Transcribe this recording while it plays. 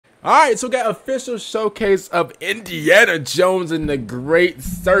Alright, so we got official showcase of Indiana Jones in the Great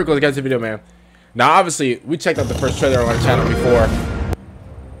Circle. Guys, the video, man. Now, obviously, we checked out the first trailer on our channel before.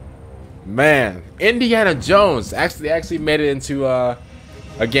 Man, Indiana Jones actually made it into a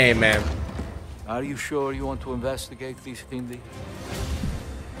game, man. Are you sure you want to investigate this, Indy?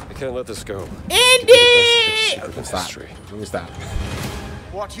 I can't let this go. Indy! Let me stop.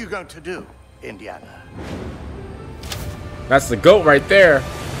 What are you going to do, Indiana? That's the GOAT right there.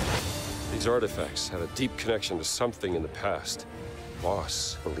 These artifacts have a deep connection to something in the past.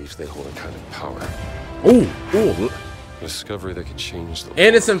 Boss believes they hold a kind of power. Ooh. A discovery that could change the world.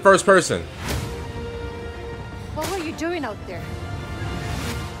 And it's in first person. What were you doing out there?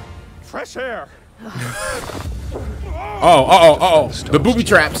 Fresh air. Oh. The booby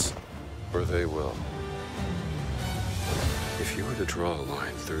traps. Or they will. If you were to draw a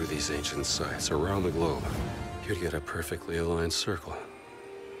line through these ancient sites around the globe, you'd get a perfectly aligned circle.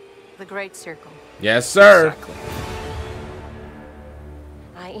 The Great Circle. Yes, sir. Exactly.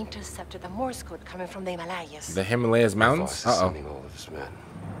 I intercepted the Morse code coming from the Himalayas. The Himalayas mountains. Boss is sending all of his men.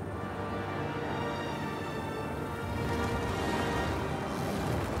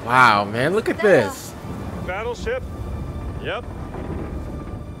 Wow, man, look at this. Battleship? Yep.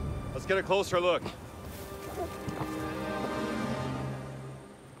 Let's get a closer look.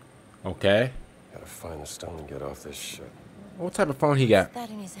 Okay. Gotta find the stone and get off this ship. What type of phone he got? That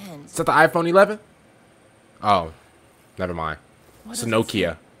in his hands. Is that the iPhone 11? Oh, never mind. It's a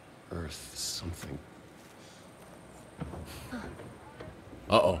Nokia. Earth something.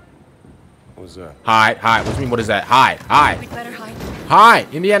 Uh-oh. What was that? Hide. What do you mean, what is that? Hide. We'd better hide.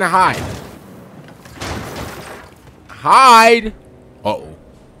 Hide. Indiana, hide. Hide. Uh-oh.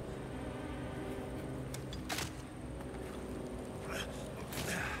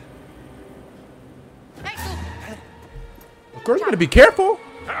 Girl, you better be careful.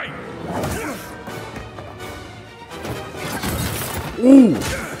 Ooh.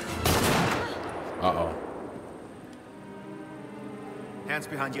 Uh-oh. Hands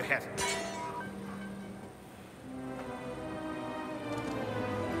behind your head.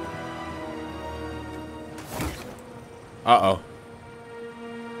 Uh-oh.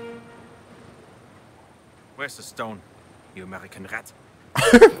 Where's the stone, you American rat?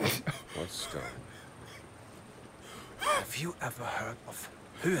 What stone? Have you ever heard of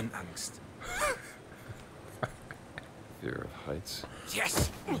Höhenangst? Fear of heights?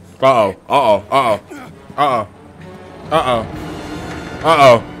 Yes! Uh-oh.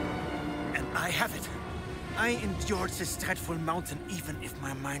 And I have it. I endured this dreadful mountain even if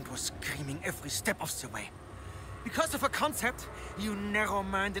my mind was screaming every step of the way. Because of a concept you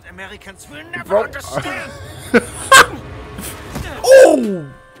narrow-minded Americans will never understand! Oh!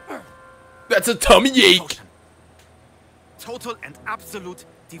 That's a tummy ache. Devotion. Total and absolute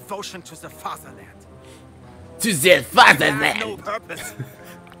devotion to the fatherland. To the You have no fatherland. purpose.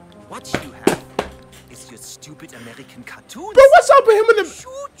 What you have is your stupid American cartoons. Bro, what's up with him in the...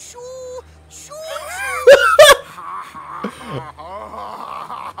 Choo choo, choo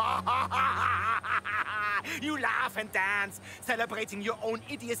choo. You laugh and dance, celebrating your own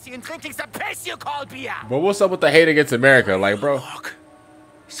idiocy and drinking the piss you call beer. But what's up with the hate against America? Like, bro. Walk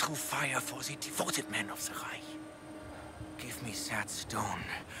through fire for the devoted men of the Reich. Give me that stone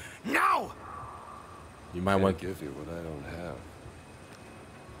now. You might want... give you what I don't have.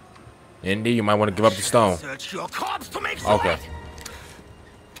 Indy, you might want to give up the stone. Search your corpse to make Okay. right.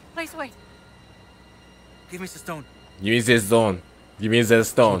 Please wait. Give me the stone. You mean this stone. You mean this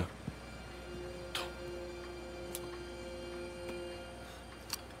stone.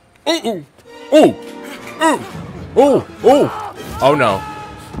 Ooh. Oh no.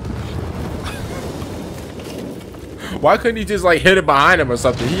 Why couldn't he just like hit it behind him or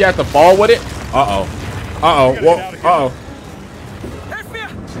something? He had to fall with it? Uh-oh. Whoa.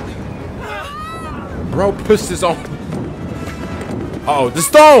 Bro, push this on. Uh-oh, the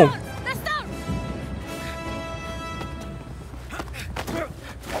stone! The stone!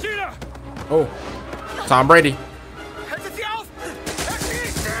 Oh. Tom Brady.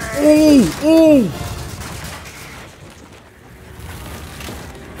 Ooh.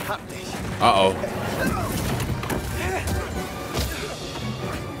 Uh-oh.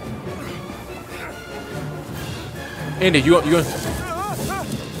 Andy, you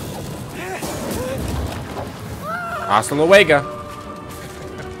hasta luego.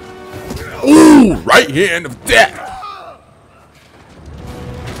 Ooh, right hand of death.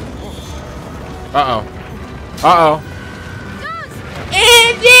 Uh-oh.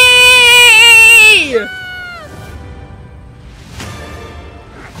 Andy!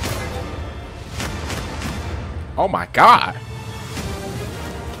 Oh my God.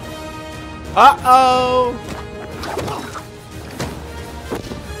 Uh-oh.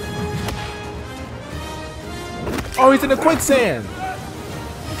 Oh, he's in the quicksand.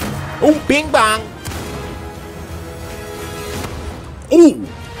 Oh, bing bang. Ooh.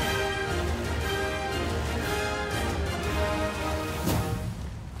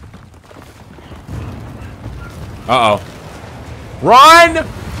 Uh-oh. Run!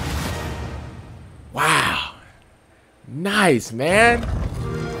 Wow. Nice, man.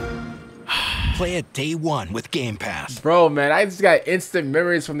 Play it day one with Game Pass. Bro, man, I just got instant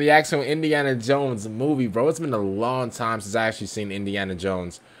memories from the actual Indiana Jones movie, bro. It's been a long time since I actually seen Indiana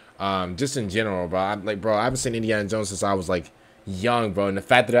Jones. Just in general, bro. I haven't seen Indiana Jones since I was like young, bro. And the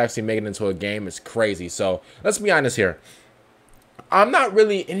fact that they're actually making it into a game is crazy. So let's be honest here. I'm not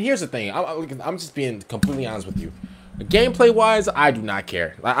really, and here's the thing. I'm just being completely honest with you. Gameplay wise, I do not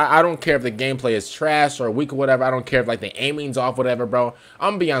care. I don't care if the gameplay is trash or weak or whatever. I don't care if like the aiming's off, whatever, bro.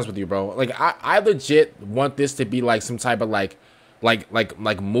 I'm gonna be honest with you, bro. Like I legit want this to be like some type of like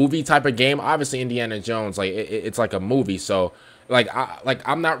movie type of game. Obviously, Indiana Jones, like it's like a movie, so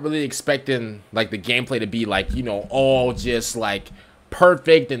I'm not really expecting like the gameplay to be like, you know, all just like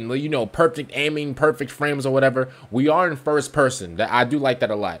perfect and, you know, perfect aiming, perfect frames or whatever. We are in first person. That I do like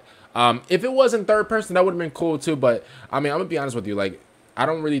that a lot. If it was in third person, that would have been cool too. But I mean, I'm gonna be honest with you. Like, I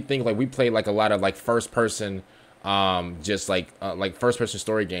don't really think like we play like a lot of like first person, just like first person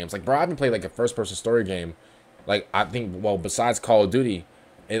story games. Like, bro, I haven't played like a first person story game, like I think, well, besides Call of Duty,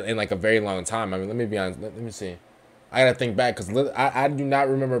 in like a very long time. I mean, let me be honest. Let me see. I gotta think back because I do not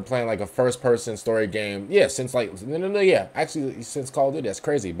remember playing like a first person story game. Yeah, since like yeah, actually since Call of Duty. That's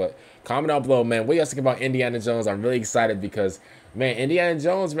crazy. But comment down below, man. What do you guys think about Indiana Jones? I'm really excited because, man, Indiana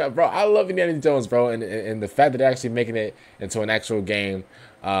Jones, man, bro, I love Indiana Jones, bro, and the fact that they're actually making it into an actual game,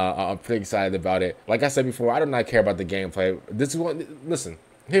 I'm pretty excited about it. Like I said before, I do not care about the gameplay. This is what. Listen,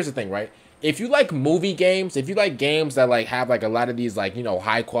 here's the thing, right? If you like movie games, if you like games that like have like a lot of these like, you know,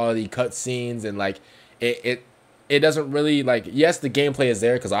 high quality cutscenes and like it doesn't really like, yes, the gameplay is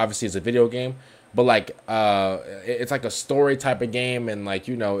there because obviously it's a video game, but like it's like a story type of game, and like,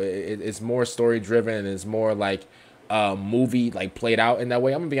 you know, it's more story driven and it's more like movie like played out in that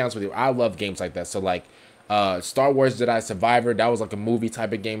way. I'm gonna be honest with you, I love games like that. So like Star Wars Jedi Survivor, that was like a movie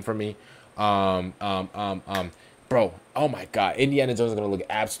type of game for me. Bro, oh my god, Indiana Jones is gonna look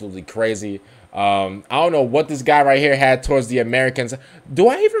absolutely crazy. I don't know what this guy right here had towards the Americans. I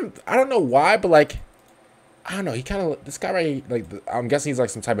don't know why, but like, I don't know. He kind of, this guy right here, like, I'm guessing he's like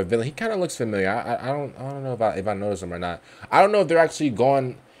some type of villain. He kind of looks familiar. I don't know if I noticed him or not. I don't know if they're actually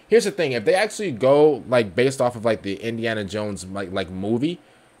going. Here's the thing: if they actually go like based off of like the Indiana Jones like movie,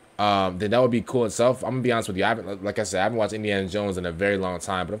 then that would be cool itself. I'm gonna be honest with you. Like I said, I haven't watched Indiana Jones in a very long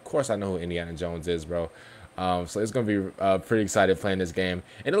time, but of course I know who Indiana Jones is, bro. So it's gonna be pretty excited playing this game,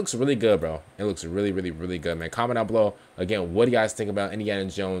 and it looks really good, bro. It looks really good, man. Comment down below again. What do you guys think about Indiana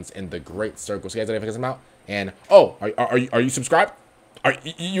Jones and the Great Circle? So you guys know if it come out. And oh, are you subscribed?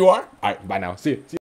 You are? All right, bye now. See you.